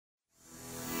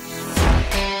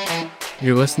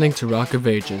You're listening to Rock of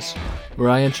Ages, where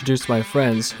I introduce my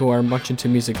friends who are much into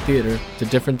music theater to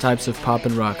different types of pop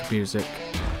and rock music.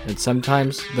 And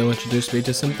sometimes they'll introduce me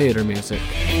to some theater music.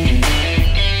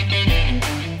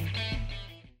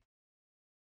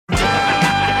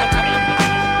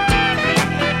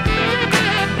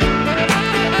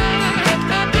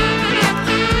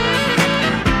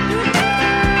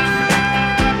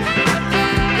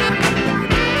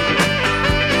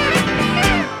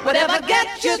 Whatever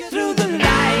gets you through the night,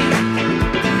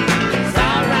 it's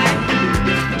alright,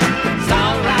 it's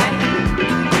alright.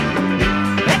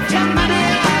 Bet your money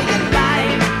all you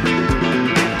like,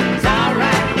 it's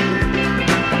alright,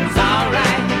 it's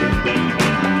alright.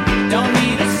 Don't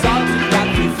need a salt to drop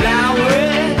you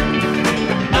flowers,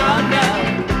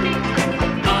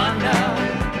 oh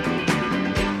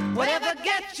no, whatever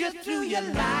gets you through your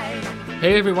life.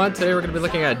 Hey everyone, today we're going to be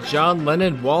looking at John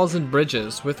Lennon, Walls and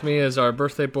Bridges. With me is our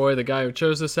birthday boy, the guy who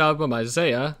chose this album,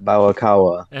 Isaiah.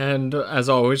 Bawakawa. And as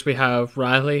always, we have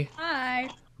Riley. Hi.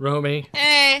 Romy.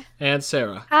 Hey. And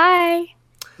Sarah. Hi.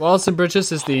 Walls and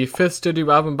Bridges is the fifth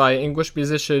studio album by English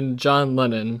musician John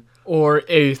Lennon, or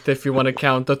eighth if you want to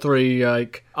count the three,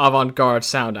 avant-garde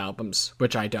sound albums,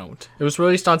 which I don't. It was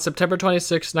released on September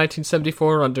 26,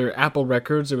 1974 under Apple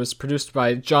Records. It was produced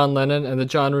by John Lennon, and the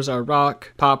genres are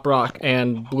rock, pop rock,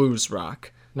 and blues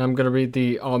rock. Now I'm going to read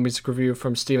the all-music review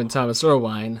from Stephen Thomas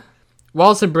Erlewine.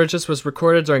 Walls and Bridges was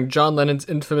recorded during John Lennon's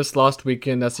infamous Lost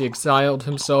Weekend as he exiled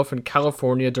himself in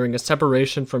California during a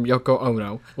separation from Yoko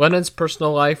Ono. Lennon's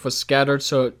personal life was scattered,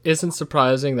 so it isn't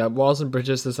surprising that Walls and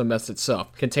Bridges is a mess itself,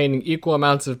 containing equal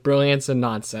amounts of brilliance and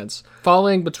nonsense.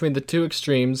 Falling between the two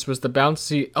extremes was the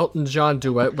bouncy Elton John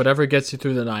duet Whatever Gets You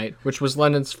Through the Night, which was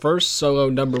Lennon's first solo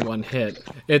 #1 hit.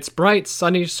 Its bright,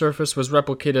 sunny surface was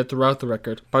replicated throughout the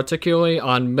record, particularly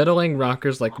on middling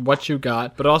rockers like What You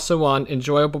Got, but also on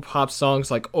enjoyable pop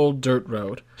songs like Old Dirt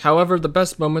Road. However, the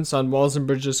best moments on Walls and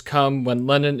Bridges come when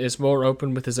Lennon is more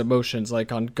open with his emotions,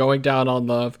 like on Going Down on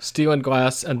Love, Steel and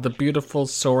Glass, and the beautiful,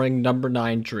 soaring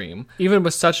 #9 Dream. Even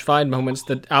with such fine moments,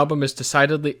 the album is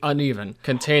decidedly uneven,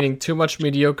 containing too much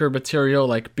mediocre material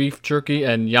like Beef Jerky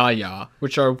and Ya Ya,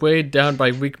 which are weighed down by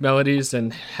weak melodies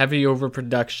and heavy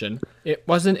overproduction. It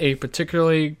wasn't a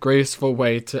particularly graceful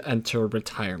way to enter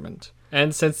retirement.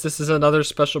 And since this is another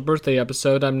special birthday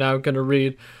episode, I'm now going to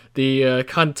read the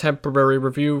contemporary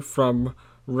review from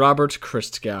Robert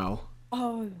Christgau.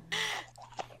 Oh.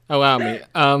 Allow me.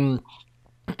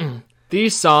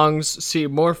 These songs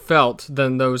seem more felt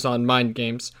than those on Mind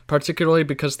Games, particularly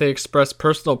because they express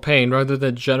personal pain rather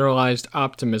than generalized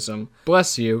optimism.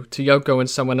 Bless You, To Yoko in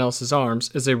Someone Else's Arms,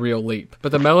 is a real leap.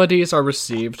 But the melodies are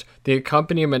received, the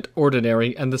accompaniment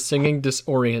ordinary, and the singing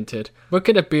disoriented. What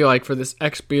could it be like for this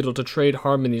ex-Beatle to trade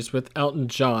harmonies with Elton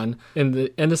John in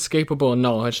the inescapable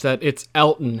knowledge that it's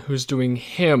Elton who's doing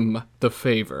him the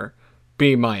favor?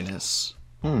 B-.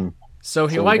 So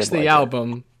he likes the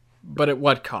album, but at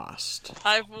what cost?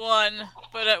 I've won,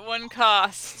 but at one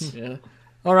cost. Yeah.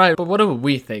 Alright, but what do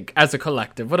we think, as a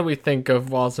collective? What do we think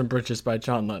of Walls and Bridges by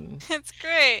John Lennon? It's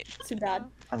great. Too bad.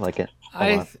 I like it.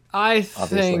 I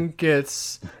think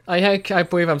it's... I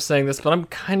believe I'm saying this, but I'm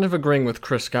kind of agreeing with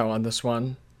Christgau on this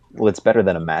one. Well, it's better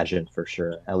than Imagine, for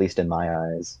sure. At least in my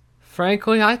eyes.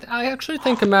 Frankly, I actually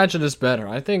think Imagine is better.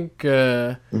 I think,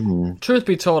 truth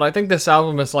be told, I think this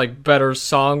album is, like, better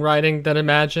songwriting than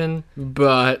Imagine,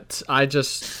 but I'd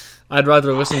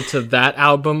rather listen to that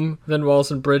album than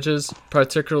Walls and Bridges,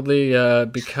 particularly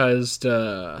because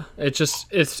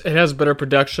it has better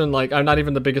production. Like, I'm not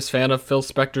even the biggest fan of Phil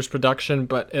Spector's production,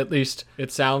 but at least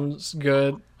it sounds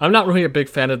good. I'm not really a big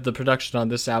fan of the production on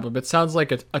this album. It sounds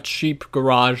like a cheap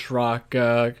garage rock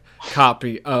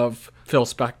copy of Phil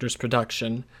Spector's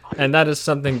production, and that is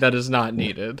something that is not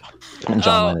needed.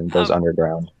 John Lennon goes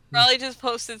underground. Riley just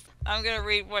posted, I'm gonna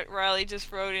read what Riley just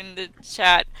wrote in the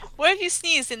chat. What if you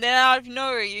sneeze and then out of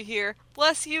nowhere you hear,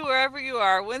 bless you wherever you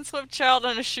are, windswept child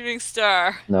on a shooting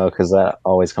star? No, because that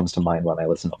always comes to mind when I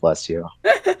listen to Bless You.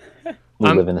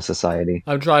 We live in a society.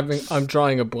 I'm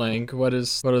drawing a blank. What are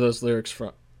those lyrics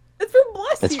from? It's from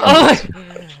Bless It's You. from Bless You.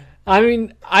 I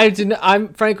mean, I'm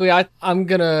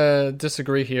gonna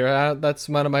disagree here. That's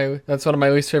one of my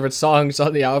least favorite songs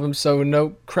on the album. So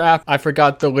no crap, I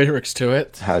forgot the lyrics to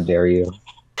it. How dare you?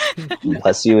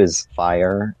 Bless You is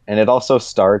fire, and it also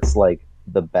starts like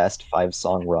the best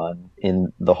 5-song run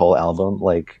in the whole album.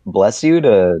 Like Bless You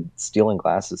to Steel and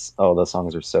Glass those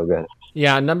songs are so good.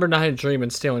 Yeah, #9 Dream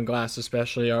and Steel and Glass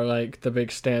especially are like the big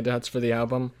standouts for the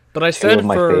album. But I Two said of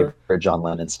my favorite John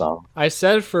Lennon song. I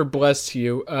said for Bless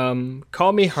You,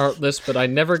 Call Me Heartless, but I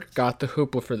never got the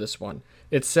hoopla for this one.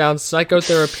 It sounds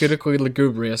psychotherapeutically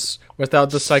lugubrious without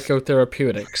the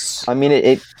psychotherapeutics. I mean,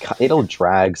 it'll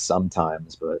drag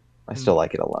sometimes, but I still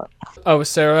like it a lot. Oh,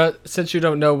 Sarah, since you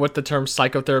don't know what the term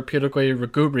psychotherapeutically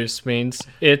lugubrious means,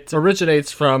 it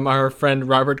originates from our friend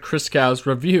Robert Christkow's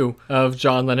review of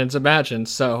John Lennon's Imagine,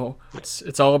 so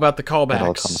it's all about the It all comes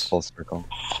callbacks. full circle.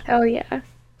 Oh yeah.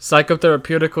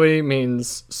 Psychotherapeutically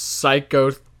means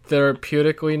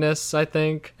psychotherapeuticalness, I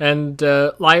think. And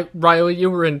like Riley, you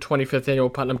were in 25th Annual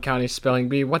Putnam County Spelling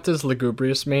Bee. What does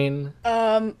lugubrious mean?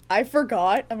 I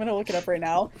forgot. I'm gonna look it up right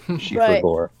now. She But-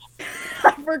 forgot.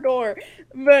 I forgot.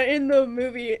 But in the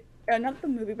movie, not the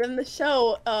movie, but in the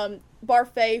show,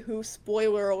 Barfay, who,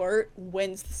 spoiler alert,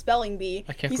 wins the spelling bee,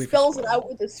 I can't he believe spells you it out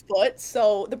with his foot,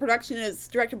 so the production is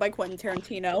directed by Quentin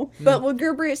Tarantino. But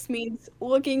lugubrious means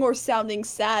looking or sounding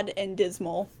sad and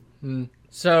dismal.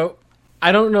 So,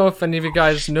 I don't know if any of you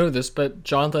guys know this, but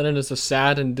John Lennon is a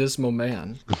sad and dismal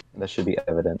man. That should be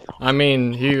evident. I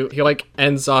mean, he like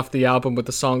ends off the album with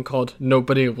a song called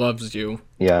Nobody Loves You.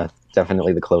 Yeah,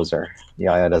 definitely the closer.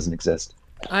 Yeah, doesn't exist.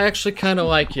 I actually kind of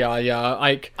like Yeah Yeah.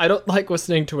 Like, I don't like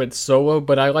listening to it solo,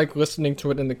 but I like listening to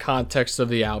it in the context of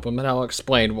the album, and I'll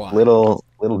explain why. Little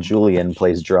Julian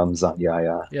plays drums on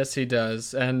Yeah. Yes, he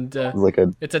does, and He's like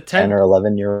a it's a 10 or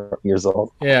 11 years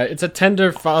old. Yeah, it's a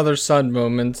tender father-son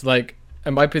moment. Like, it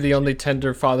might be the only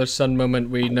tender father-son moment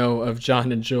we know of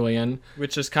John and Julian,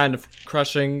 which is kind of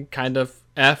crushing, kind of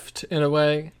effed in a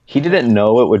way. He didn't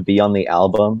know it would be on the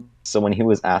album, so when he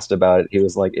was asked about it, he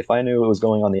was like, if I knew it was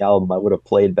going on the album, I would have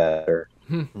played better.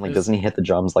 I'm like, doesn't he hit the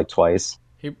drums like twice?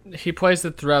 He plays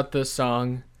it throughout this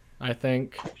song, I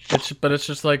think. But it's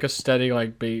just like a steady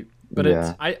like beat. But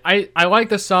Yeah. I like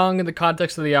the song in the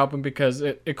context of the album because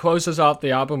it closes off the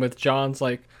album with John's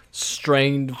like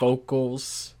strained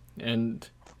vocals, and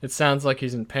it sounds like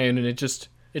he's in pain, and it just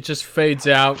fades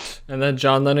out, and then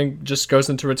John Lennon just goes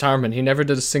into retirement. He never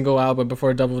did a single album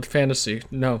before Double Fantasy.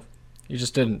 No, he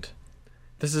just didn't.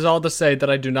 This is all to say that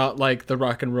I do not like the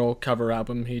rock and roll cover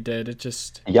album he did. It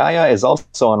just, Yeah is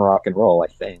also on rock and roll, I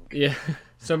think. yeah.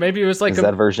 So maybe it was like Is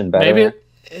that version better?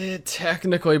 maybe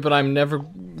technically, but I'm never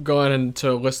going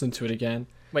to listen to it again.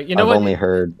 Wait, you know I've what? only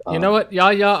heard. You know what? Yeah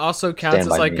Yeah also counts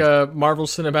Stand as By like Me. a Marvel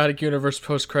Cinematic Universe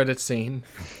post-credit scene.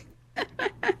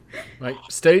 Like,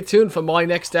 stay tuned for my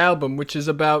next album, which is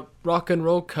about rock and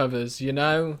roll covers, you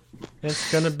know?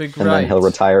 It's gonna be great. And then he'll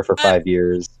retire for 5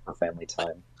 years for family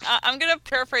time. I'm gonna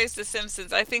paraphrase The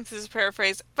Simpsons. I think this is a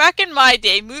paraphrase. Back in my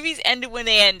day, movies ended when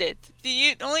they ended.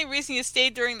 The only reason you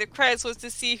stayed during the credits was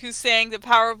to see who sang "The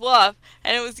Power of Love,"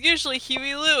 and it was usually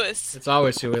Huey Lewis. It's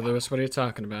always Huey Lewis. What are you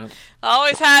talking about?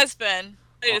 Always has been.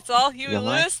 It's all Huey You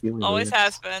like Lewis. Huey Always Lewis?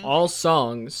 has been. All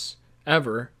songs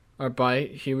ever are by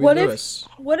Huey What if- Lewis.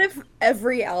 What if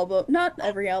every album, not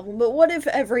every album, but what if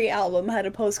every album had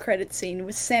a post-credit scene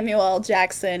with Samuel L.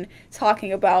 Jackson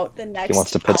talking about the next He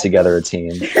wants to put album? together a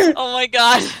team. Oh my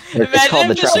god. It's called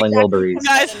the if Traveling Wilburys.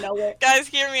 I Guys, don't know it. Guys,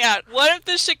 hear me out. What if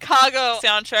the Chicago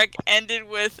soundtrack ended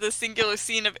with the singular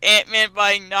scene of Ant-Man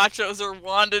buying nachos or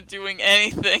Wanda doing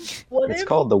anything? What It's if,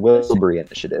 called the Wilbury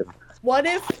Initiative. what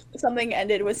if something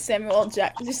ended with Samuel L.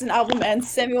 Jackson, just an album ends,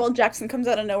 Samuel L. Jackson comes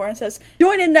out of nowhere and says,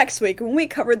 join in next week when we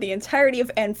cover the entirety of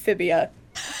Amphibia.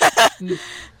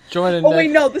 Join in Oh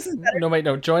wait, no, this is better.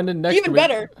 no. Join in next Even week.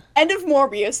 better. End of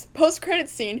Morbius, post-credit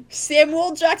scene, Samuel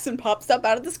L. Jackson pops up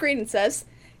out of the screen and says,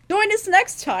 join us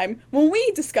next time when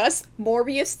we discuss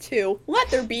Morbius 2. Let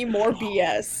there be more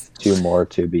BS. 2 more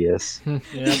Tubius.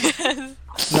 Yeah.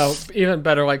 No, even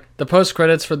better, like, the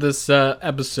post-credits for this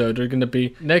episode are gonna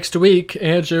be, next week,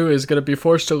 Andrew is gonna be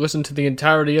forced to listen to the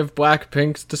entirety of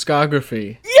Blackpink's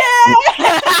discography.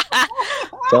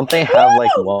 Don't they have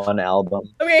like one album?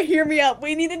 Okay, hear me out.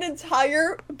 We need an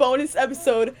entire bonus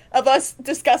episode of us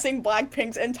discussing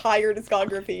Blackpink's entire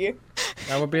discography.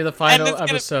 That would be the final it's gonna-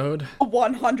 episode. A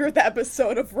 100th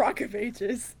episode of Rock of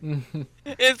Ages.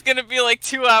 It's gonna be like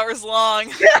 2 hours long.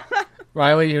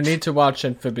 Riley, you need to watch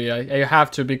Amphibia. You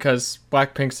have to because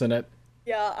Blackpink's in it.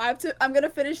 Yeah, I'm gonna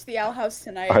finish the Owl House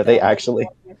tonight. Are they actually?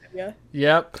 Yeah.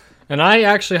 Yep. And I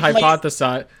actually Like-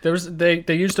 hypothesized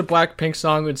they used a Blackpink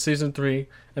song in season 3,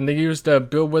 and they used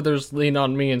Bill Withers' "Lean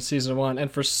on Me" in season 1, and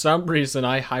for some reason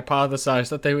I hypothesized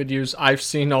that they would use "I've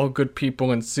Seen All Good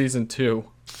People" in season 2.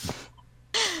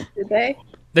 Did they?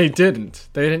 They didn't.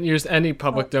 They didn't use any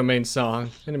public domain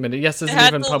song. Wait a minute. Yes, this They isn't had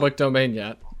even to- public domain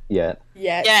yet. yet.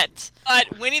 yet.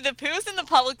 But Winnie the Pooh's in the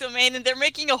public domain, and they're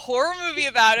making a horror movie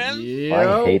about him.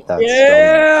 I hate that.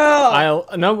 Yeah.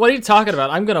 I no. What are you talking about?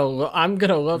 I'm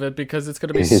gonna love it because it's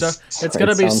gonna be It so. is- It's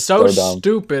gonna it be sounds so so dumb.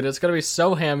 stupid. It's gonna be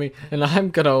so hammy, and I'm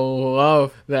gonna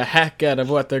love the heck out of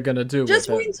what they're gonna do Just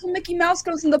with wait it. until Mickey Mouse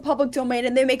goes in the public domain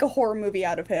and they make a horror movie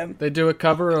out of him. They do a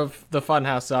cover of the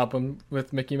Funhouse album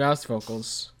with Mickey Mouse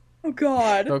vocals. Oh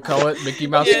God. They'll call it Mickey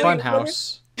Mouse Yeah.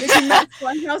 Funhouse. Mickey Mouse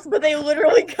Funhouse, but they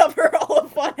literally cover all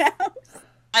of Funhouse.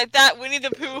 I thought Winnie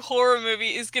the Pooh horror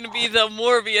movie is gonna be the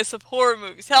Morbius of horror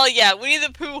movies. Hell yeah, Winnie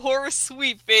the Pooh horror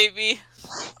sweep, baby.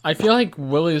 I feel like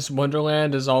Willy's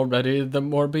Wonderland is already the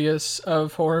Morbius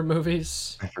of horror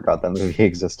movies. I forgot that movie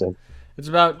existed. It's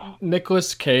about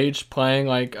Nicolas Cage playing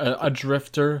like a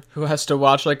drifter who has to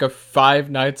watch like a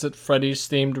Five Nights at Freddy's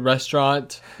themed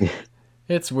restaurant.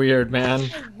 It's weird, man.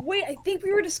 Wait, I think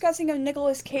we were discussing a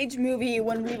Nicolas Cage movie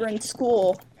when we were in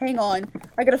school. Hang on,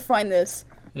 I gotta find this.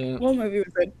 Yeah. What movie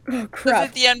was it? Oh Was crap.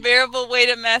 it The Unbearable Weight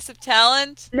of Massive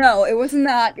Talent? No, it wasn't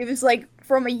that. It was like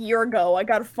from a year ago. I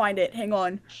gotta find it. Hang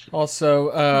on.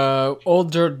 Also,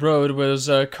 Old Dirt Road was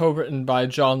co-written by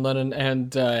John Lennon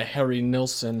and Harry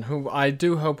Nilsson, who I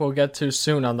do hope we'll get to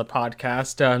soon on the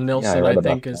podcast. Nilsson, read I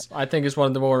about think is one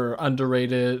of the more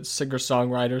underrated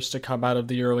singer-songwriters to come out of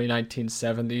the early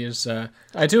 1970s.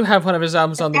 I do have one of his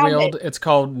albums on the found wheel. it. It's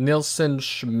called Nilsson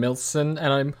Schmilsson,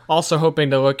 and I'm also hoping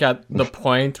to look at The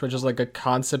Point, which is like a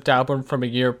concept album from a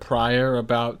year prior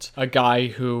about a guy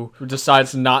who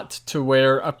decides not to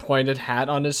wear a pointed hat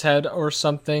on his head or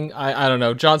something. I don't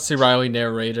know. John C. Reilly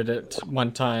narrated it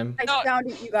one time. I found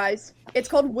it, you guys. It's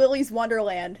called Willy's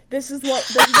Wonderland. This is what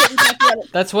we're talking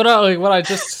about. That's what I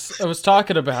was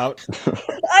talking about.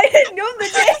 I didn't know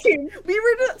the name. We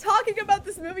were talking about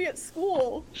this movie at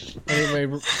school.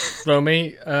 Anyway,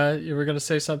 Romy, you were gonna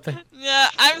say something? Yeah,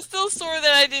 I'm still sore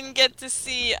that I didn't get to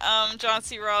see John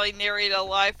C. Reilly narrate a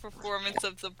live performance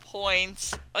of The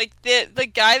Point. Like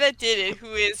the guy that did it,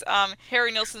 who is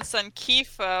Harry Nilsson's son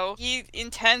Kifo, he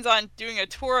intends on doing a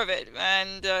tour of it,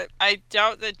 and I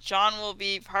doubt that John will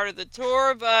be part of the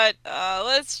tour, but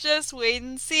let's just wait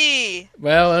and see.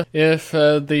 Well, if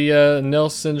the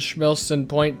Nilsson Schmilsson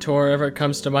Point tour ever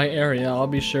comes to my area, I'll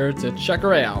be sure to check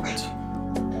her out.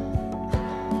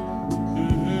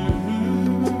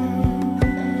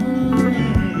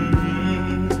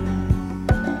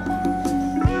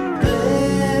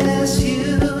 Bless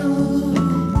you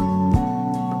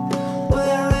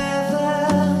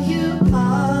wherever you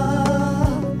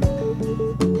are.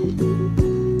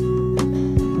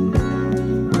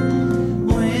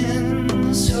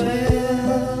 Winds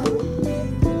will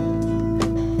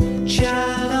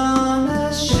shine on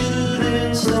a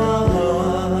shooting star.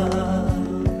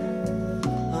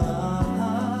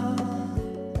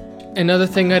 Another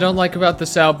thing I don't like about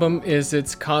this album is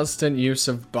its constant use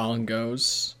of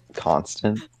bongos.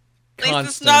 Constant. At least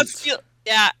it's not Constant. steel.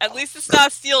 Yeah, at least it's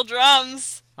not steel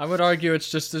drums. I would argue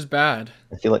it's just as bad.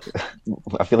 I feel like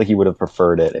you would have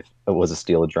preferred it if it was a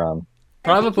steel drum.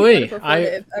 Probably. I preferred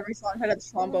it if every song had a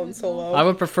trombone solo. I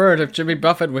would prefer it if Jimmy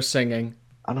Buffett was singing.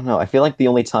 I don't know. I feel like the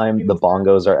only time the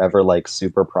bongos are ever like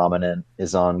super prominent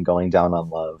is on Going Down on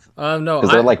Love No,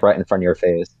 because they're like right in front of your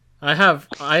face. I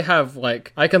have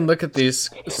like I can look at these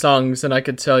songs and I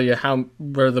could tell you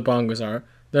where the bongos are.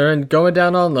 They're in Going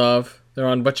Down on Love. They're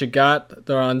on What You Got.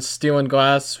 They're on Steel and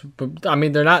Glass. But I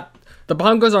mean, they're not. The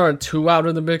bongos aren't too loud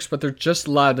in the mix, but they're just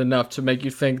loud enough to make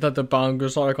you think that the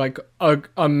bongos are like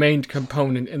a main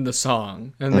component in the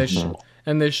song, and they should.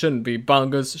 And they shouldn't be.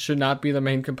 Bongos should not be the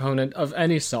main component of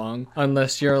any song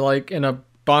unless you're like in a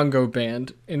bongo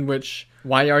band. In which,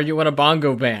 why are you in a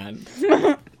bongo band?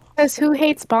 Because who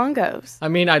hates bongos? I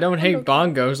mean, I don't hate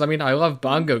bongos. I mean, I love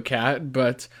Bongo Cat,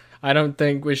 but I don't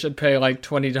think we should pay like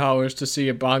 $20 to see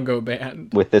a bongo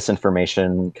band. With this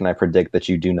information, can I predict that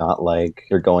you do not like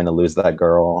You're Going to Lose That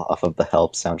Girl off of the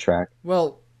Help soundtrack?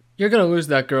 Well, You're Gonna Lose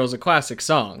That Girl is a classic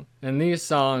song, and these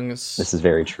songs This is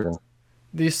very true.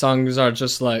 are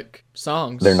just like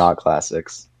songs. They're not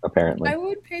classics, apparently. I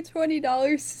would pay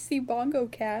 $20 to see Bongo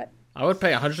Cat. I would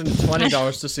pay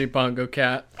 $120 to see Bongo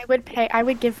Cat. I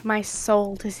would give my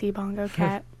soul to see Bongo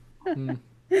Cat.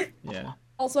 Yeah.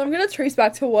 Also, I'm gonna trace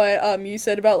back to what you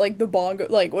said about like the bongo,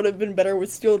 like would have been better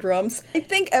with steel drums. I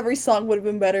think every song would have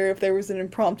been better if there was an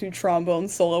impromptu trombone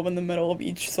solo in the middle of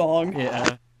each song.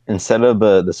 Yeah. Instead of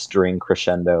the string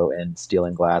crescendo and Steel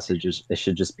and Glass, it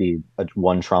should just be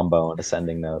one trombone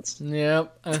ascending notes.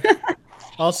 Yep.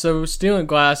 Also, Steel and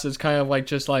Glass is kind of like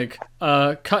just like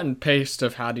cut and paste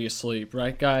of How Do You Sleep,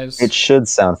 right, guys? It should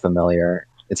sound familiar.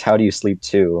 It's How Do You Sleep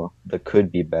 2, the could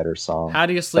be better song. How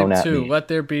Do You Sleep Don't at too? me. Let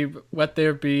there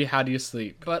be. How Do You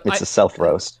Sleep? But It's a self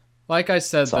roast. Like I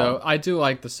said, song. though, I do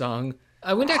like the song.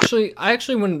 I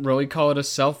actually wouldn't really call it a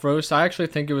self-roast. I actually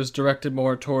think it was directed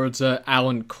more towards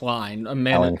Alan Klein,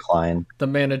 Alan Klein. the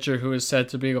manager who is said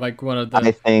to be like one of I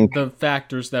the think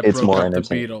factors that it's broke more up the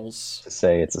entertaining. Beatles. to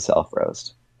say it's a self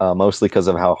roast. Mostly because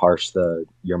of how harsh the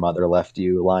 "your mother left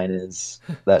you" line is.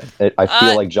 I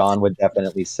feel like John would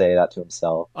definitely say that to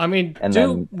himself, I mean, and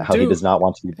then how he does not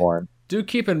want to be born. Do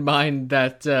keep in mind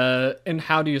that in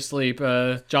How Do You Sleep,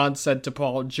 John said to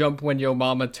Paul, "Jump when your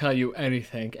mama tell you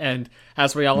anything." And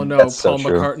as we all know, That's so Paul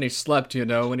true. McCartney slept,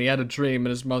 when he had a dream and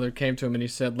his mother came to him and he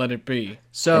said, "Let it be." Can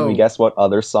So, we guess what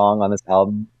other song on this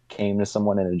album came to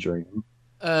someone in a dream?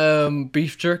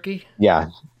 Beef Jerky. Yeah,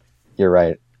 you're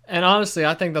right. And honestly,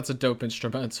 I think that's a dope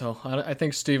instrumental. I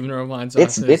think Stephen Romine's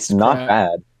It's not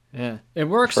bad. Yeah, it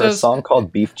works For a as song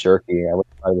called Beef Jerky, I would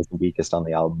probably was the weakest on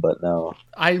the album, but no.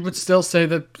 I would still say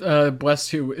that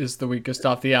Bless You is the weakest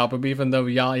off the album, even though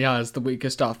Ya Ya is the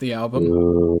weakest off the album.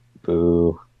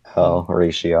 Boo. Hell,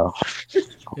 ratio.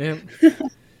 Yeah.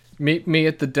 Meet me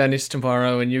at the Denny's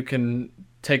tomorrow and you can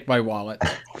take my wallet.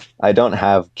 I don't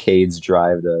have Cade's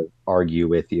drive to argue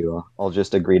with you. I'll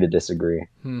just agree to disagree.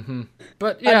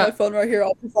 But I have yeah, my phone right here.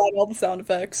 I'll provide all the sound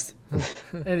effects.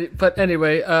 but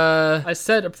anyway, I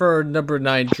said for number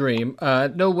 9 dream,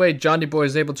 no way Johnny Boy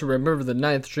is able to remember the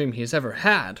 9th dream he's ever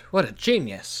had. What a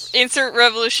genius. Insert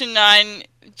Revolution 9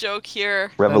 joke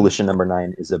here. Revolution number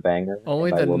 9 is a banger.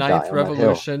 Only and I the will die 9th on that hill.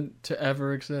 revolution to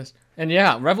ever exist. And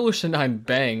yeah, Revolution 9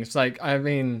 bangs. Like, I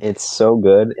mean, It's so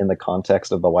good in the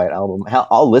context of the White Album. Hell,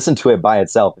 I'll listen to it by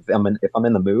itself if I'm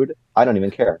in the mood. I don't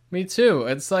even care. me too.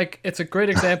 It's a great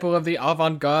example of the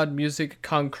avant-garde music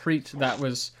concrete that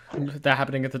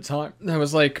happening at the time. That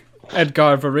was like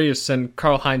Edgar Varese and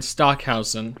Karl-Heinz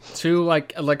Stockhausen, two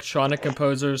like electronic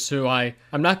composers who I'm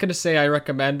not going to say I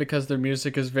recommend because their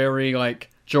music is very like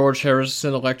George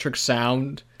Harrison electric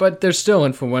sound, but they're still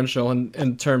influential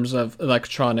in terms of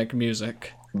electronic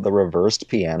music. The reversed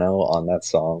piano on that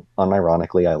song,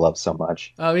 unironically, I love so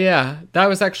much. Oh yeah, that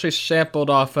was actually sampled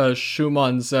off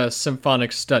Schumann's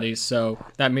Symphonic Studies, so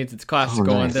that means it's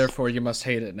classical and nice. therefore you must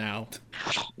hate it now.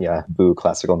 Yeah, boo,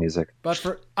 classical music. But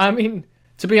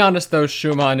to be honest though,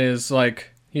 Schumann is like,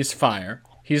 he's fire.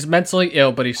 He's mentally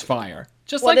ill, but he's fire.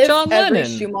 Just What like if John every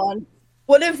Lennon. Schumann?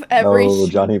 What if every Oh,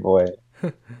 Johnny Boy.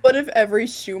 What if every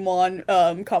Schumann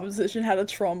composition had a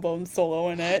trombone solo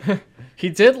in it? He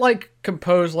did like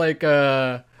compose like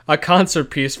a concert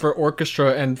piece for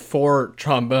orchestra and 4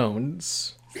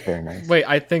 trombones. Very nice. Wait,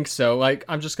 I think so. Like,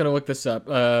 I'm just gonna look this up.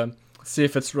 See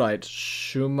if it's right.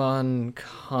 Schumann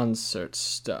concert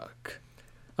stuck.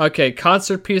 Okay,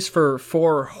 concert piece for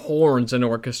 4 horns and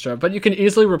orchestra, but you can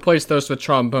easily replace those with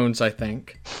trombones, I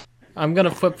think. I'm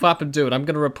gonna flip-flop and do it. I'm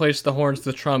gonna replace the horns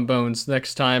with trombones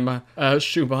next time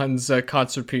Schumann's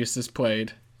concert piece is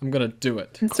played. I'm gonna do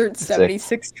it. Insert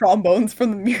 76 trombones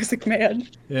from the Music Man.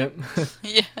 Yep.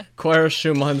 Yeah. Clara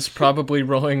Schumann's probably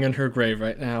rolling in her grave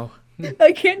right now.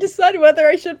 I can't decide whether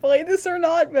I should play this or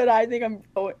not, but I think I'm.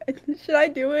 Oh, should I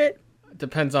do it?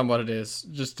 Depends on what it is.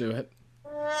 Just do it.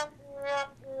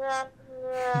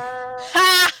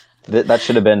 Ha! That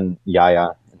should have been Yaya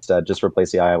instead. Just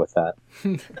replace Yaya with that.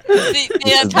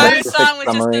 The entire perfect song was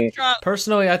just summary. the drum.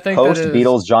 Personally, I think Post that is...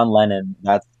 Beatles, John Lennon.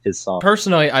 That's his song.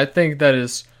 Personally, I think that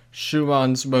is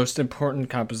Schumann's most important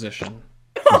composition.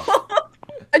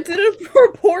 I did a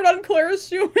report on Clara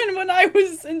Schumann when I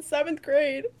was in 7th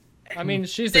grade. I mean,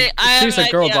 she's See, I have a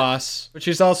an girl idea. boss, but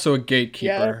she's also a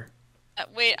gatekeeper.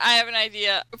 Wait, I have an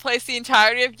idea. Replace the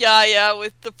entirety of Yaya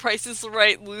with The Price is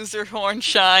Right loser horn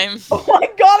chime. Oh my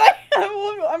god, I have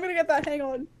one. I'm gonna get that. Hang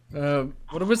on.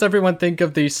 What does everyone think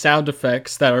of the sound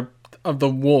effects that are of the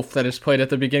wolf that is played at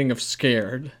the beginning of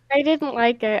Scared? I didn't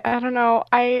like it. I don't know.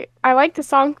 I liked the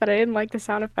song, but I didn't like the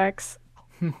sound effects.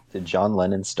 Did John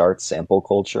Lennon start sample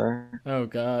culture? Oh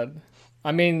god.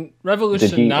 I mean, Did Revolution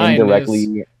he 9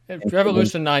 indirectly?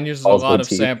 Revolution 9 uses a All's lot of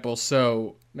motif? samples,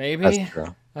 so maybe. That's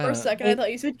true. I For a don't know. second, I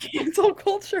thought you said cancel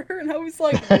culture, and I was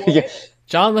like, what? Yeah.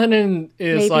 John Lennon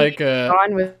is Maybe like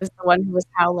John was the one who was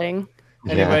howling.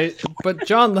 anyway, but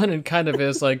John Lennon kind of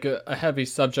is like a heavy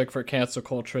subject for cancel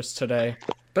culturists today.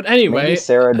 But anyway, Maybe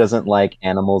Sarah doesn't like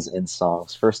animals in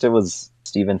songs. First it was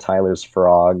Steven Tyler's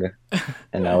frog,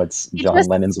 and now it's It John just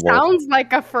Lennon's wolf. sounds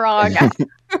like a frog.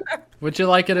 would you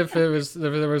like it if there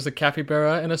was a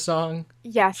capybara in a song?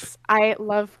 Yes, I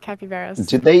love capybaras.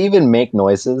 Do they even make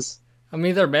noises? I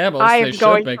mean, they're mammals. I They am should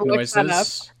going make to look that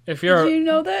noises. If Did you're you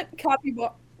know that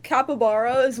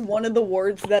capybara is one of the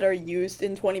words that are used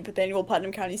in 25th Annual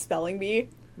Putnam County Spelling Bee?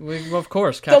 well, of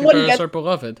course, Someone capybaras get- are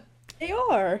beloved. They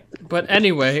are. But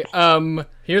anyway,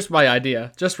 here's my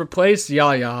idea. Just replace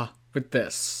Yaya with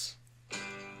this.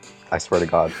 I swear to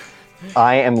God.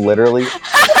 I am literally.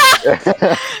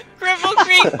 Cripple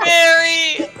Creek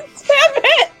Ferry. Damn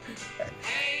it!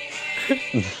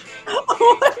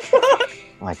 Oh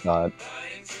My God.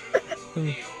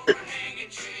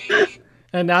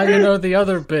 And now you know the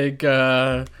other big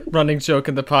running joke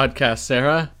in the podcast,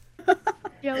 Sarah.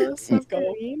 Yellow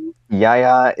submarine.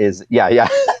 Yaya is. Yeah.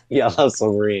 Yellow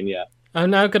Submarine, yeah. I'm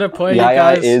now gonna play you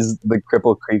Yaya guys. is the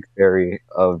Cripple Creek Ferry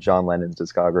of John Lennon's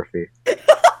discography.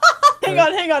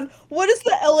 hang on. What is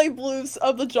the LA Blues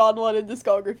of the John Lennon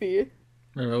discography?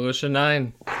 Revolution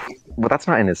 9. But that's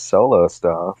not in his solo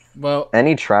stuff. Well,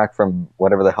 Any track from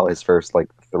whatever the hell his first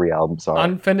 3 albums are.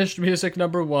 Unfinished Music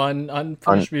number 1,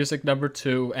 Unfinished Music number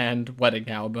 2, and Wedding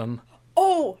Album.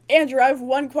 Oh, Andrew, I have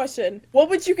one question. What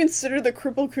would you consider the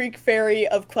Cripple Creek Ferry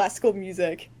of classical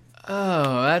music?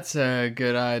 Oh, that's a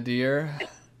good idea.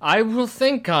 I will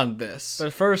think on this.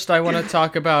 But first, I want to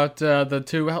talk about the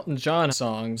 2 Elton John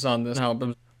songs on this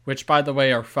album, which, by the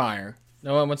way, are fire.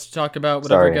 No one wants to talk about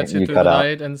Whatever Sorry, Gets You you Through the cut out.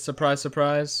 Night and Surprise,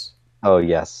 Surprise? Oh,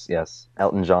 yes.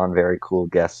 Elton John, very cool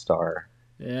guest star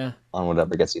Yeah. on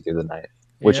Whatever Gets You Through the Night.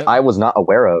 Which Yep. I was not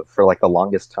aware of for the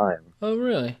longest time. Oh,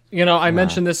 really? You know, I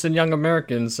mentioned this in Young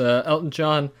Americans. Elton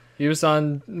John, he was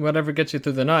on Whatever Gets You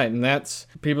Through the Night, and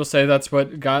people say that's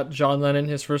what got John Lennon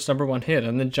his first number 1 hit.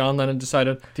 And then John Lennon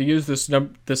decided to use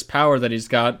this power that he's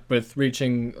got with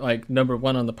reaching number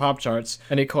 1 on the pop charts,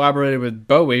 and he collaborated with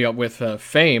Bowie with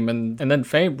Fame, and then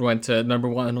Fame went to number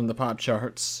 1 on the pop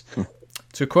charts.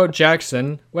 To quote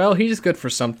Jackson, well, he's good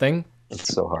for something.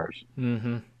 It's so harsh.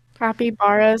 Mm-hmm.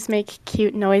 Capybaras make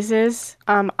cute noises.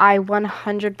 I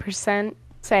 100%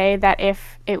 say that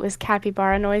if it was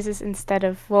capybara noises instead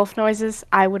of wolf noises,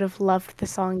 I would have loved the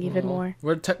song even more.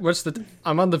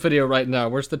 I'm on the video right now.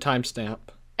 Where's the timestamp?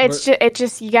 It's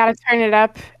just you gotta turn it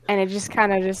up, and it just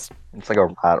kind of just It's like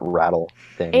a rattle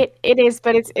thing. it is,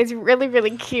 but it's really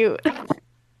really cute.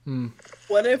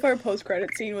 What if our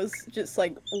post-credit scene was just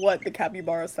what the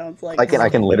capybara sounds like? I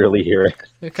can literally hear it.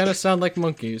 They kind of sound like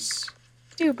monkeys.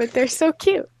 Dude, but they're so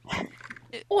cute.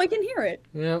 Oh, I can hear it.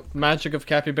 Yeah, magic of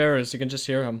capybaras. You can just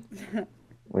hear them.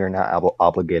 We are now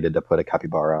obligated to put a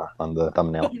capybara on the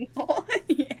thumbnail.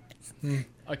 Yes.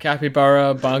 A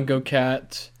capybara, bongo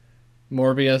cat,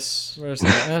 Morbius. Where's the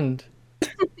end?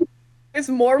 Is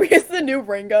Morbius the new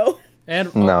Ringo?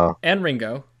 And No. and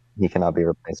Ringo. He cannot be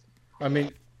replaced. I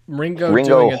mean, Ringo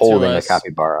Ringo doing it to holding a us.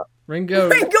 capybara. Ringo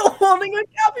holding a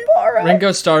capybara!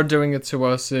 Ringo Starr doing it to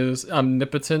us is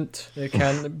omnipotent. It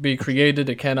can be created.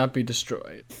 It cannot be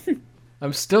destroyed.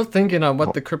 I'm still thinking on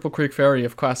what the Cripple Creek Ferry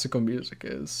of classical music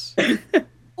is.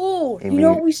 Oh, I you know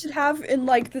mean- what we should have in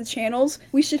the channels?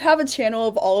 We should have a channel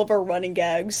of all of our running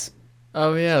gags.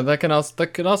 Oh yeah, that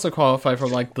could also qualify for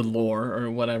the lore or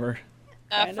whatever.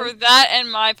 Kind For of. that and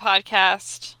my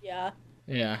podcast. Yeah.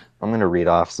 Yeah. I'm going to read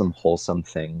off some wholesome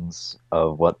things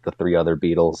of what the 3 other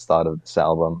Beatles thought of this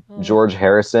album. George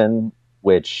Harrison,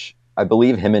 which I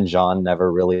believe him and John never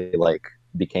really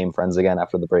became friends again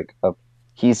after the breakup.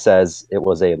 He says it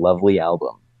was a lovely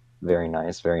album. Very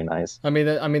nice, very nice. I mean,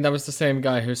 that was the same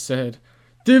guy who said,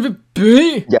 David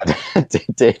B. Yeah,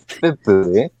 David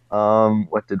Bowie.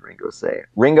 What did Ringo say?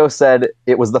 Ringo said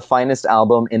it was the finest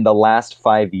album in the last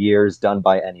 5 years done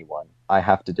by anyone. I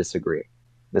have to disagree.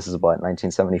 This is what,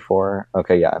 1974?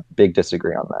 Okay, yeah, big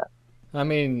disagree on that. I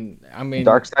mean,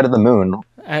 Dark Side of the Moon.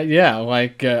 yeah,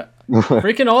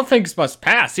 freaking All Things Must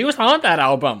Pass. He was on that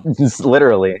album.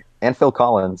 Literally. And Phil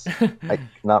Collins.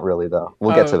 Not really, though.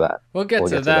 We'll get to that. We'll get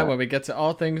to that when we get to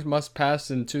All Things Must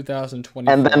Pass in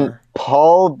 2024. And then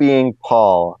Paul being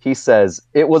Paul, he says,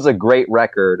 it was a great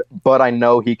record, but I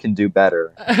know he can do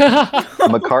better.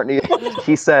 McCartney,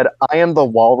 he said, I Am the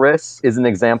Walrus is an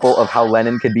example of how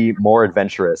Lennon could be more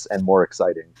adventurous and more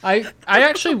exciting. I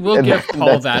actually will And give that-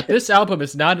 Paul that. This album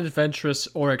is not adventurous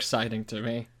or exciting to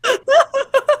me.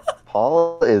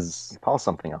 Paul's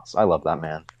something else. I love that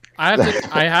man.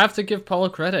 I have to give Paul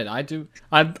credit. I do.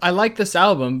 I like this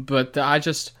album, but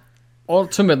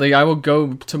ultimately I will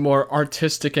go to more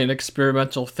artistic and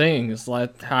experimental things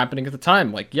happening at the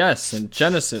time, like Yes and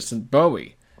Genesis and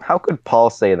Bowie. How could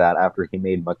Paul say that after he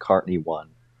made McCartney 1?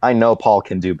 I know Paul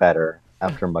can do better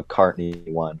after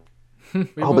McCartney 1.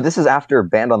 But this is after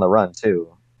Band on the Run,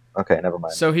 too. Okay, never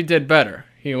mind. So he did better.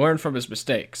 He learned from his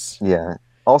mistakes. Yeah.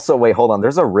 Also, wait, hold on.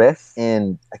 There's a riff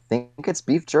in, I think it's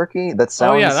Beef Jerky that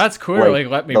sounds. Oh yeah, that's clearly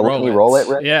like Let Me the Roll Let Me It. Roll It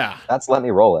riff? Yeah. That's Let Me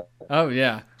Roll It. Oh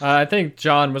yeah. I think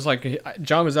John was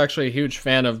actually a huge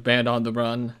fan of Band on the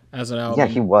Run as an album. Yeah,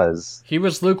 he was. He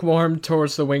was lukewarm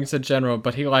towards the Wings in general,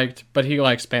 but he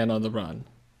likes Band on the Run.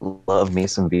 Love me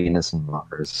some Venus and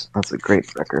Mars. That's a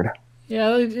great record.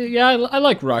 Yeah. I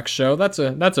like Rock Show. That's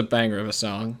a banger of a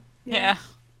song. Yeah.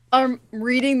 I'm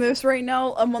reading this right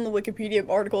now. I'm on the Wikipedia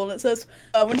article, and it says,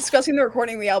 when discussing the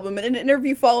recording of the album, in an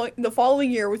interview the following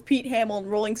year with Pete Hamill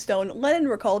and Rolling Stone, Lennon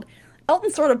recalled,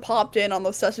 Elton sort of popped in on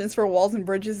those sessions for Walls and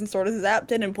Bridges and sort of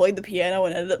zapped in and played the piano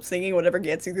and ended up singing Whatever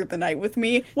Gets You Through the Night with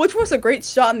me, which was a great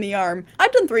shot in the arm.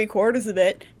 I've done 3/4 of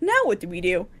it. Now what do we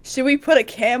do? Should we put a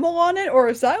camel on it or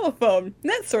a xylophone?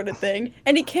 That sort of thing.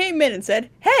 And he came in and said,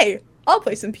 hey, I'll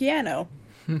play some piano.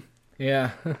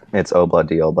 Yeah. It's Obla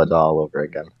Di Obla Da all over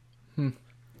again.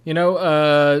 You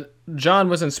know, John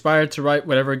was inspired to write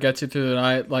Whatever Gets You Through the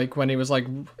Night, like when he was like,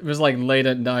 it was like late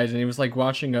at night and he was like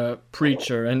watching a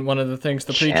preacher, and one of the things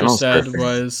the preacher Channel's said perfect.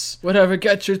 was, whatever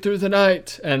gets you through the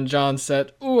night. And John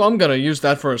said, ooh, I'm gonna use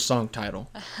that for a song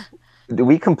title.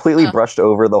 We completely brushed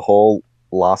over the whole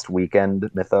Lost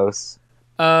Weekend mythos.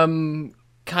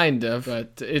 Kind of,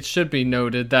 but it should be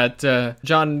noted that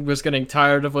John was getting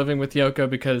tired of living with Yoko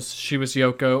because she was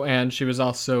Yoko, and she was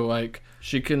also like,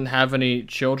 she couldn't have any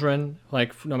children,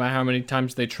 like no matter how many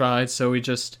times they tried, so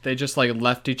they just like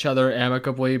left each other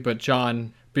amicably. But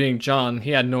John, being John, he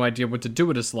had no idea what to do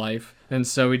with his life, and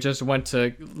so he just went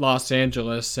to Los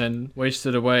Angeles and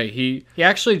wasted away. He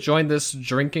actually joined this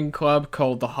drinking club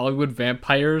called the Hollywood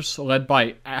Vampires, led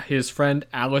by his friend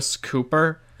Alice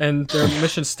Cooper, and their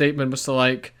mission statement was to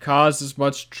like cause as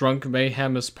much drunk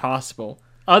mayhem as possible.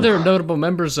 Other notable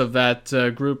members of that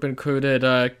group included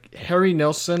Harry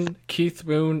Nilsson, Keith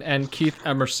Moon, and Keith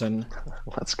Emerson.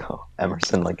 Let's go.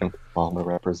 Emerson, like in Palmer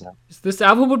represent. This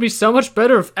album would be so much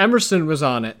better if Emerson was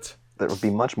on it. There would be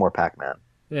much more Pac-Man.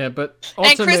 Yeah, but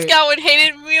And Chris ultimately, Gowan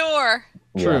hated more.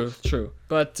 true.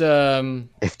 But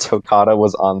If Toccata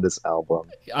was on this album,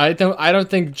 I don't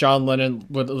think John Lennon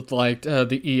would have liked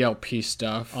the ELP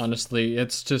stuff. Honestly,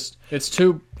 it's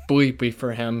too bleepy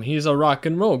for him. He's a rock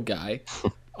and roll guy.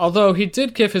 Although he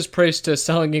did give his praise to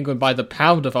Selling England by the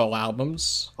Pound of all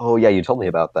albums. oh yeah, you told me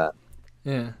about that.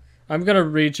 Yeah. I'm gonna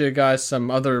read you guys some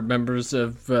other members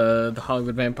of the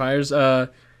Hollywood Vampires.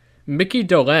 Mickey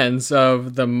Dolenz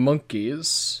of the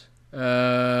Monkees.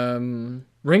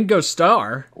 Ringo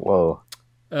Starr. Whoa.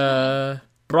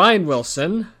 Brian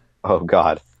Wilson. Oh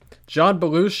god. John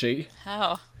Belushi.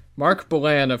 Oh. Mark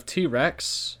Bolan of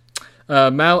T-Rex.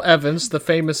 Mal Evans, the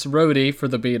famous roadie for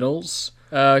the Beatles.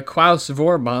 Klaus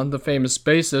Vormann, the famous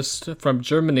bassist from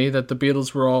Germany that the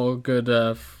Beatles were all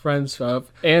good friends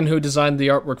of, and who designed the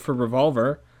artwork for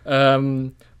Revolver.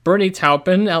 Bernie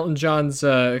Taupin, Elton John's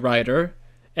writer.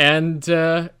 And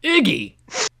Iggy.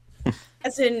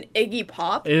 As in Iggy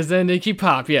Pop? Is in Iggy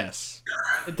Pop, yes.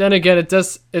 But then again, it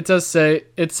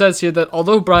says here that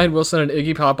although Brian Wilson and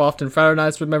Iggy Pop often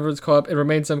fraternized with members of the club, it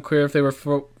remains unclear if they were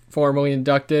formally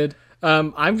inducted.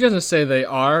 I'm gonna say they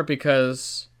are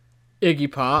because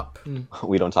Iggy Pop.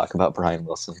 We don't talk about Brian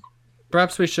Wilson.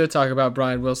 Perhaps we should talk about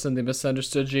Brian Wilson, the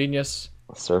misunderstood genius.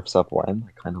 Surf's Up When.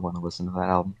 I kind of want to listen to that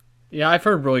album. Yeah, I've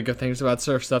heard really good things about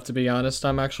Surf Stuff, to be honest.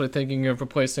 I'm actually thinking of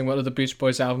replacing one of the Beach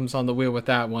Boys albums on the wheel with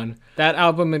that one. That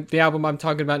album, the album I'm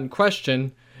talking about in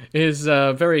question, is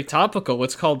very topical.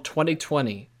 It's called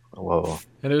 2020. Whoa.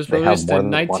 And it was They have released more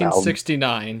in than one album?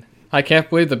 1969. I can't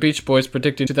believe the Beach Boys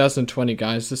predicted 2020,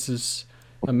 guys. This is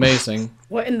amazing.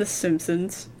 What in The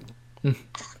Simpsons?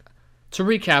 To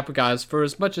recap, guys, for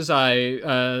as much as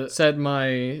I said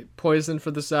my poison for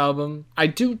this album, I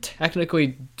do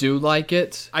technically like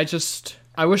it.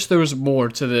 I wish there was more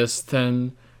to this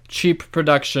than cheap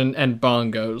production and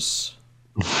bongos.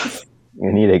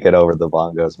 You need to get over the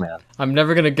bongos, man. I'm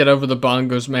never gonna get over the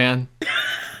bongos, man.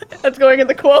 That's going in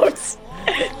the quotes.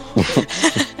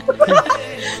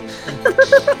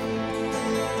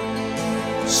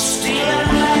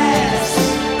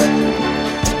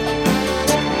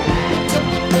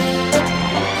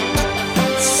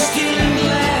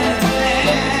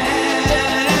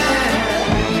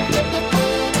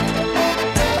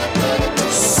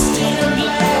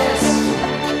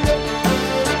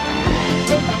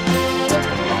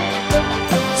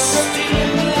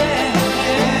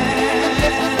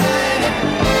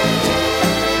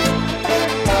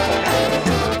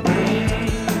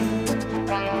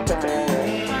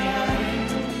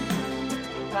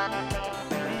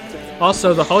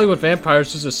 Also, the Hollywood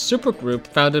Vampires is a supergroup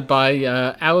founded by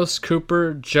Alice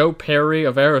Cooper, Joe Perry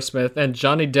of Aerosmith, and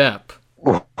Johnny Depp.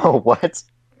 What?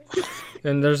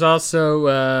 And there's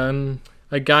also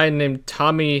a guy named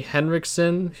Tommy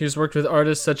Henriksen, who's worked with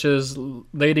artists such as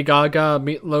Lady Gaga,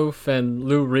 Meatloaf, and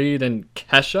Lou Reed, and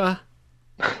Kesha.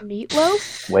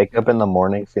 Meatloaf? Wake up in the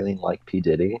morning feeling like P.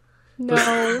 Diddy?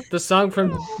 No. The song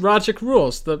from Logic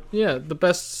Rules, the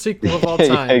best sequel of all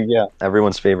time. yeah,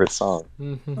 everyone's favorite song.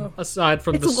 Aside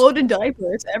from It's Loaded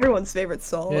Diaper. It's everyone's favorite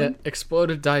song. yeah,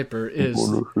 Exploded Diaper is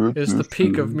the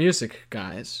peak of music,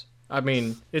 guys. I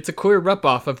mean, it's a queer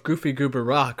rip-off of Goofy Goober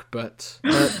Rock, but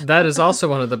that is also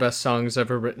one of the best songs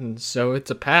ever written, so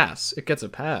it's a pass. It gets a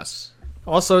pass.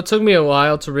 Also, it took me a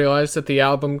while to realize that the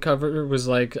album cover was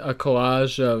like a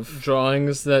collage of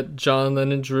drawings that John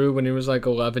Lennon drew when he was like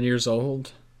 11 years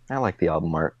old. I like the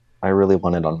album art. I really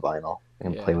want it on vinyl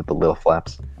and play with the little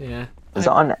flaps. Yeah. Is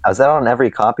that on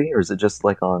every copy, or is it just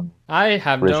like on? I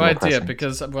have no original idea pressings?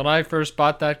 because when I first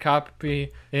bought that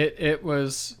copy, it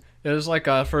was like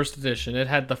a first edition. It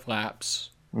had the flaps.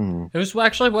 It was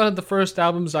actually one of the first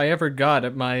albums I ever got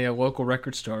at my local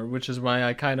record store, which is why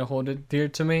I kind of hold it dear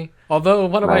to me. Although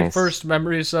one of my Nice. first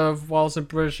memories of Walls and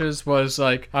Bridges was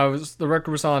like the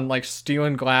record was on like steel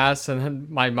and glass, and then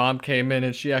my mom came in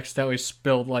and she accidentally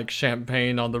spilled like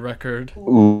champagne on the record.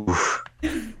 Ooh.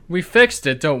 We fixed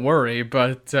it, don't worry,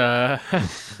 but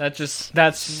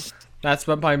that's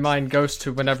what my mind goes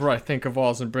to whenever I think of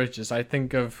Walls and Bridges. I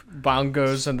think of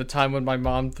bongos and the time when my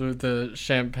mom threw the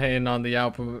champagne on the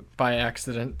album by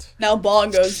accident. Now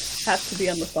bongos have to be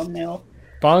on the thumbnail.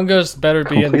 Bongos better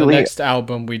be in the Completely- next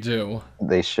album we do.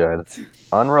 They should.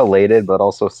 Unrelated, but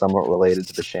also somewhat related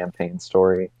to the champagne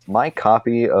story. My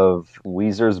copy of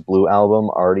Weezer's Blue album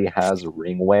already has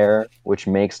ringwear, which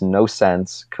makes no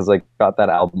sense because I got that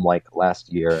album like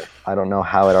last year. I don't know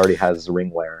how it already has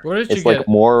ringwear. Where did you It's like get it?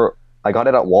 more. I got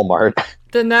it at Walmart.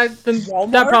 Then that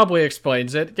Walmart? probably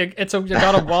explains it. You got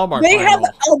a Walmart They have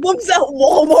vinyl. albums at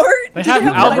Walmart. They Do have you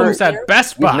albums vinyl at there?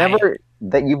 Best Buy.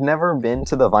 You've never been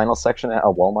to the vinyl section at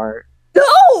a Walmart.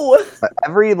 No.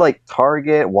 Every like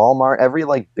Target, Walmart, every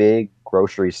like big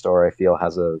grocery store I feel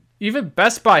has a Even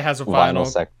Best Buy has a Vinyl vinyl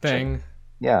section. thing.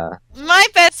 yeah. My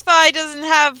Best Buy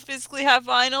doesn't physically have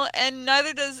vinyl, and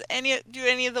neither does any of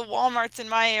the Walmarts in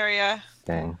my area.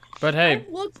 Thing. But hey,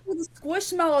 I looked for the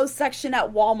Squishmallows section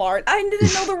at Walmart. I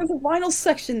didn't know there was a vinyl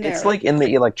section there. It's like in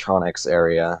the electronics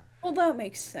area. Well, that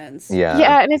makes sense. Yeah.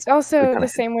 Yeah, and it's also kinda- the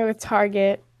same way with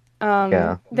Target.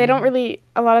 Yeah. They don't really,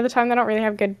 a lot of the time, they don't really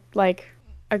have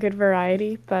a good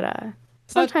variety, but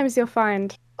sometimes you'll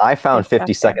find. I found It's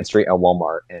 52nd Street at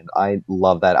Walmart, and I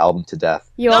love that album to death.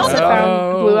 You No. also found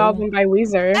the Blue Oh. Album by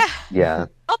Weezer. Yeah.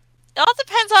 It all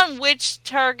depends on which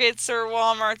Targets or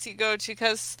Walmarts you go to,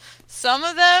 because some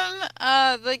of them,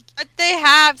 like what they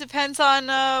have depends on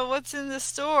what's in the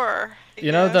store. I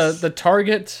you know guess. the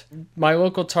Target, my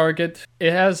local Target,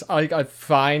 it has like a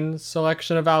fine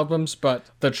selection of albums, but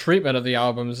the treatment of the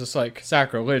albums is like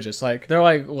sacrilegious. Like they're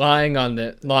like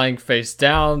lying face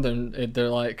down, and they're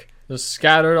like they're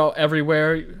scattered all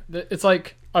everywhere. It's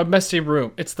like a messy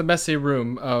room. It's the messy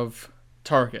room of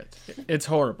Target. It's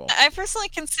horrible. I personally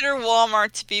consider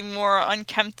Walmart to be more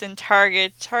unkempt than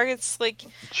Target. Target's like I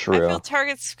True. feel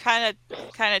Target's kind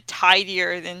of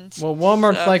tidier than. Well,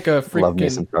 Walmart's stuff. like a Love me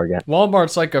some freaking Target.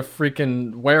 Walmart's like a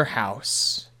freaking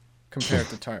warehouse compared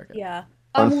to Target. Yeah.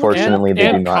 Unfortunately, they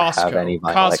do and not Costco. have any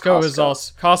vinyl Costco, at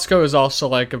Costco. Costco is also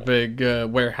like a big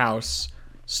warehouse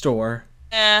store.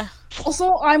 Yeah.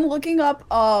 Also, I'm looking up.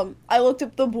 I looked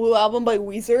up the Blue Album by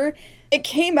Weezer. It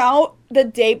came out the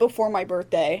day before my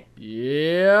birthday.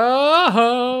 Yeah.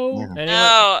 Anyway,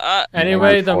 No.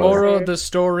 anyway, the Spoiler. moral of the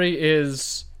story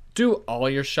is do all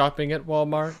your shopping at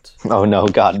Walmart. Oh no,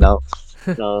 God, no.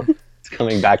 No. It's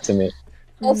coming back to me.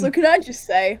 Also, can I just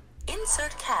say,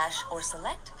 Insert cash or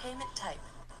select payment type.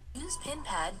 Use PIN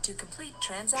pad to complete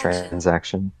transaction.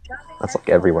 Transaction. That's like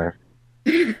everywhere.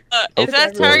 Is that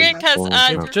Okay. Target? Because Yeah.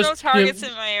 there's Just- no Targets you-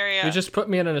 in my area. You just put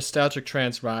me in a nostalgic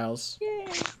trance, Riles.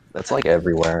 That's like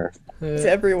everywhere. it's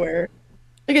everywhere.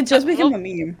 Like, it just became a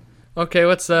meme. Okay,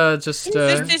 let's just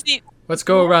This Disney. let's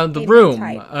go around the Payment room.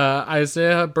 type.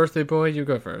 Isaiah, birthday boy, you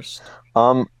go first.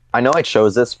 I know I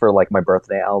chose this for like my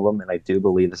birthday album, and I do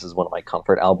believe this is one of my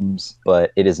comfort albums,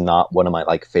 but it is not one of my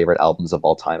like favorite albums of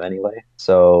all time anyway.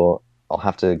 So I'll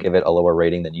have to give it a lower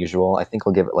rating than usual. I think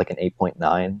I'll give it like an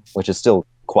 8.9, which is still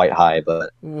quite high, but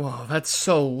Whoa, that's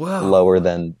so low. lower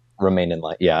than Remain in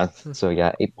Light. Yeah. So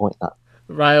yeah, 8.9.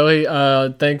 Riley,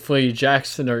 thankfully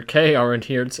Jackson or Kay aren't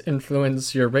here to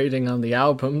influence your rating on the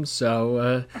album,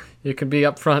 so you can be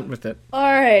upfront with it.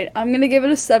 Alright, I'm gonna give it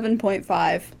a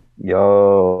 7.5.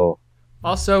 Yo.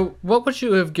 Also, what would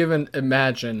you have given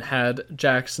Imagine had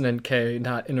Jackson and Kay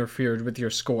not interfered with your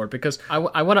score? Because I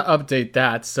want to update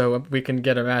that so we can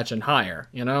get Imagine higher,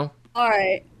 you know?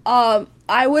 Alright,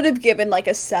 I would have given like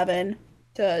a 7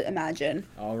 to Imagine.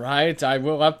 All right, I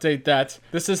will update that.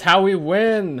 This is how we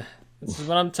win. This is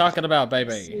what I'm talking about,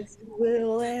 baby. This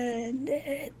will end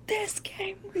it. This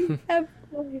game we have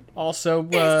played. Also,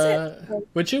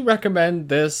 would you recommend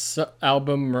this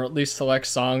album or at least select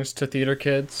songs to theater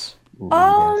kids? Ooh,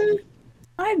 yes.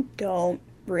 I don't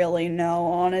really know,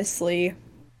 honestly.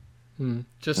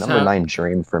 Just Number have- 9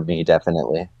 Dream for me,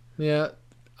 definitely. Yeah.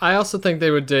 I also think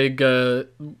they would dig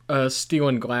Steel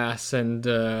and Glass and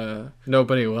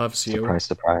Nobody Loves You. Surprise,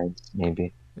 surprise,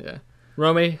 maybe. Yeah.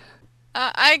 Romy?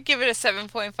 I'd give it a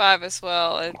 7.5 as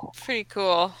well. It's pretty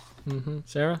cool.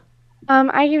 Sarah?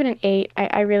 I give it an 8.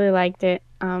 I really liked it.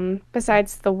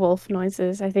 Besides the wolf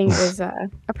noises, I think it was a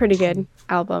pretty good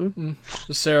album.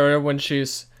 Sarah, when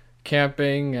she's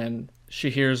camping and she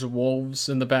hears wolves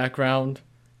in the background,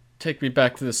 take me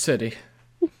back to the city.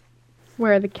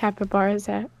 Where the capybara is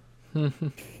at.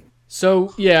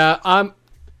 So, yeah,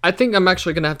 I think I'm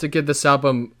actually going to have to give this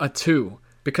album a 2.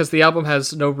 Because the album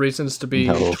has no reasons to be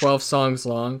 12 songs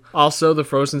long. Also, the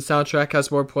Frozen soundtrack has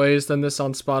more plays than this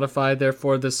on Spotify.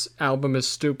 Therefore, this album is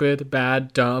stupid,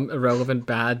 bad, dumb, irrelevant,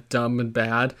 bad, dumb, and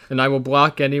bad. And I will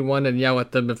block anyone and yell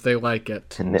at them if they like it.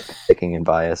 Nitpicking and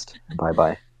biased.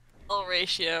 Bye-bye. L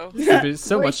ratio. It'd be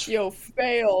so much. Ratio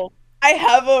fail. I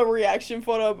have a reaction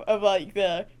photo of like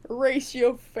the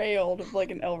ratio failed of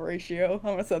like an L ratio.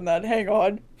 I'm gonna send that. Hang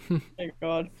on. Hang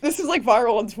on. This is like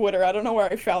viral on Twitter. I don't know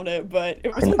where I found it, but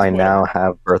it was on I Twitter. now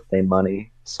have birthday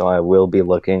money, so I will be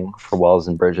looking for Walls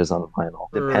and Bridges on vinyl.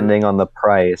 Depending on the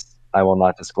price, I will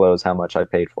not disclose how much I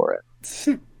paid for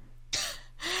it.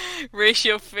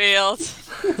 Ratio failed.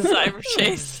 Cyber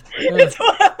Chase. It's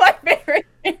one of my favorite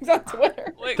things on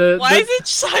Twitter. Wait, The- why the- is it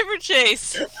Cyber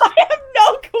Chase? I have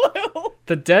no clue.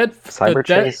 The dead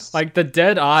Cyberchase? like the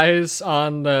dead eyes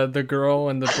on the girl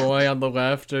and the boy on the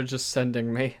left are just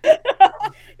sending me.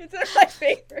 It's one of my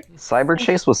favorites. Cyber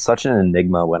Chase was such an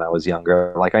enigma when I was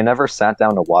younger. Like, I never sat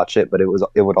down to watch it, but it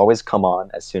would always come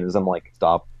on as soon as I'm like,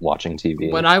 stop watching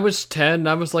TV. When I was 10,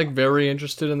 I was like very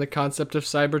interested in the concept of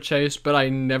Cyber Chase, but I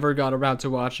never got around to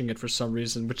watching it for some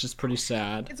reason, which is pretty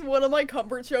sad. It's one of my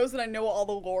comfort shows, and I know all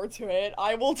the lore to it.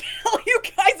 I will tell you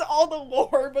guys all the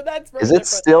lore, but that's very Is it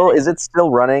different.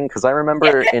 still running? Because I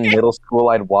remember in middle school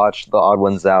I'd watched The Odd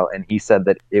Ones Out, and he said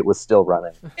that it was still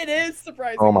running. It is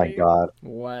surprising. Oh my god.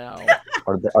 Wow.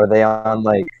 Are they on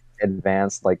like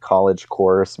advanced like college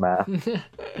course math?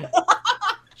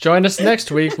 Join us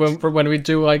next week when we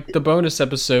do like the bonus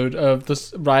episode of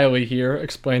this Riley here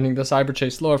explaining the Cyber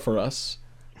Chase lore for us.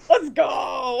 Let's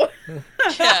go.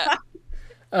 Yeah.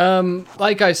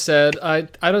 Like I said, I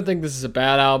don't think this is a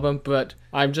bad album, but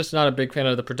I'm just not a big fan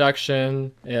of the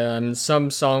production. And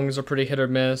some songs are pretty hit or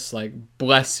miss, like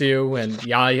Bless You and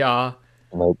Ya Ya.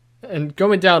 Nope. And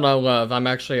Going Down on Love, I'm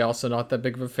actually also not that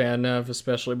big of a fan of,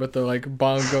 especially with the like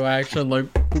bongo action, like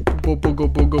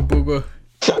booga booga booga.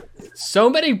 So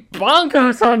many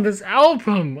bongos on this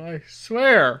album, I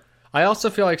swear. I also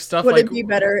feel like stuff Would like it be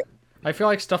better? I feel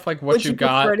like stuff like What Would You you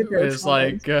prefer Got to hear is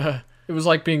like it was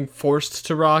like being forced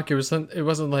to rock. It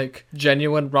wasn't like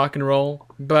genuine rock and roll.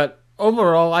 But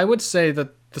overall, I would say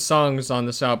that the songs on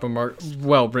this album are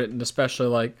well written, especially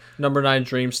like Number 9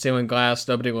 Dream, Stealing Glass,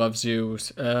 Nobody Loves You.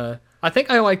 I think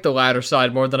I like the latter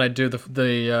side more than I do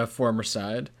the former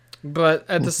side. But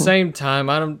at the same time,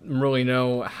 I don't really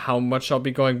know how much I'll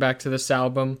be going back to this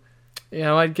album. You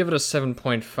know, I'd give it a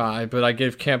 7.5, but I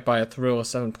gave Can't Buy a Thrill a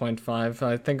 7.5.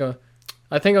 I think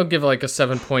I'll give it like a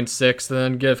 7.6, and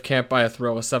then give Can't Buy a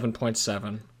Thrill a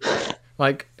 7.7.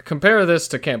 Like, compare this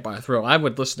to Can't Buy a Thrill. I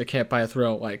would listen to Can't Buy a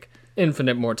Thrill like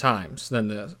infinite more times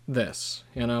than this,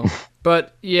 you know?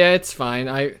 But yeah, it's fine.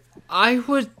 I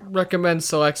would recommend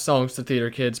select songs to theater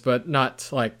kids, but not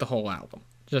like the whole album.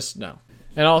 Just no.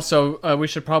 And also, we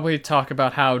should probably talk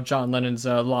about how John Lennon's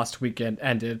Lost Weekend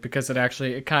ended, because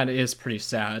it kind of is pretty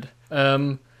sad.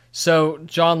 So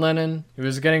John Lennon, he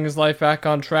was getting his life back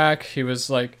on track.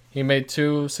 He made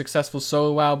 2 successful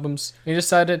solo albums. He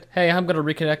decided, hey, I'm gonna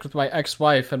reconnect with my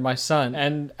ex-wife and my son.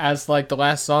 And as like the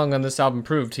last song on this album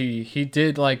proved, he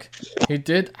did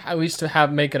at least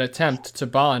make an attempt to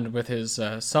bond with his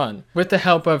son, with the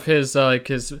help of his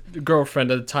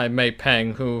girlfriend at the time, May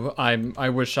Peng, who I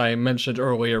wish I mentioned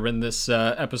earlier in this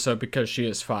episode because she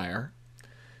is fire.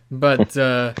 But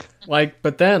then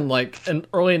in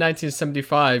early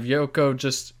 1975, Yoko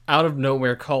just out of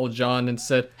nowhere called John and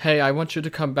said, "Hey, I want you to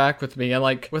come back with me." And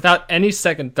like without any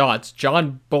second thoughts,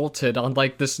 John bolted on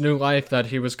like this new life that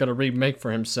he was gonna remake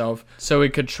for himself, so he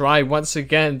could try once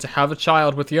again to have a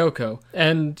child with Yoko.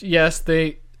 And yes,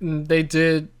 they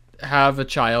did have a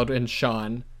child in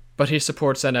Sean, but he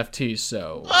supports NFTs,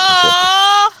 so.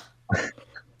 Ah!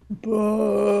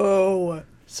 Boo.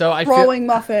 So I feel. Throwing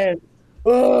muffin.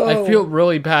 I feel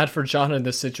really bad for John in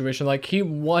this situation. Like, he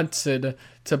wanted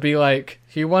to be like,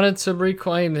 he wanted to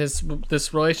reclaim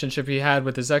this relationship he had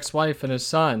with his ex-wife and his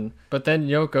son, but then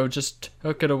Yoko just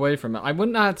took it away from him.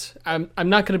 I'm not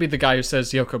going to be the guy who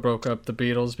says Yoko broke up the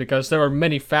Beatles, because there are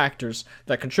many factors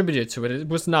that contributed to it. It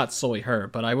was not solely her,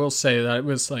 but I will say that it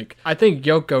was like, I think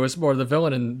Yoko is more the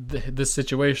villain in this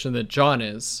situation than John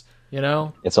is, you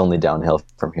know? It's only downhill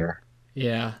from here.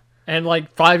 Yeah. And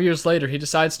like 5 years later, he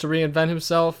decides to reinvent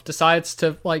himself, decides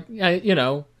to, like, you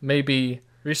know, maybe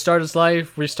restart his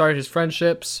life, restart his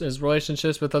friendships, his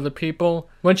relationships with other people.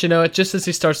 Once you know it, just as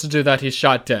he starts to do that, he's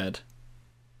shot dead.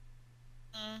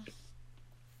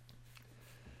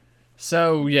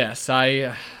 So yes,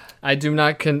 I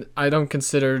don't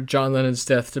consider John Lennon's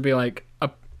death to be like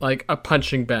a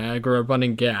punching bag or a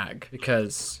running gag,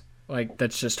 because like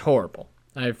that's just horrible.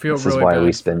 I feel This really is why bad.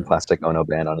 we spin Plastic Ono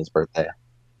Band on his birthday.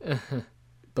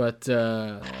 But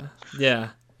yeah,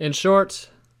 in short,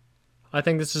 I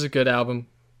think this is a good album.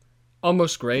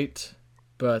 Almost great,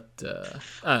 but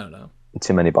I don't know.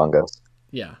 Too many bongos.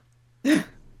 Yeah.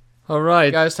 All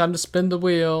right, guys, time to spin the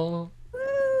wheel.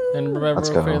 And remember, Let's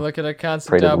if go. we look at a Pray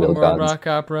concept to the album wheel or a gods. rock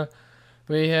opera,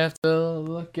 we have to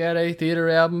look at a theater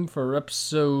album for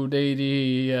episode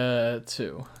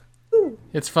 82.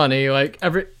 It's funny, like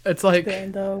it's like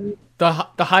Random. the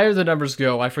higher the numbers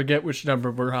go, I forget which number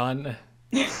we're on.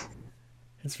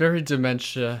 It's very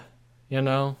dementia, you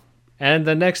know? And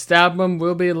the next album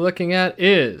we'll be looking at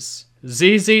is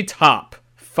ZZ Top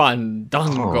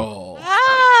Fandango.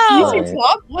 Wow! Easy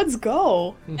flop. Let's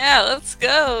go. Yeah, let's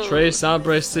go. Tres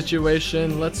Hombres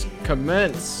Situation, let's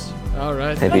commence. All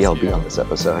right. Maybe I'll be on this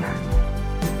episode.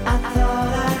 I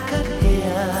thought I could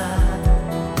hear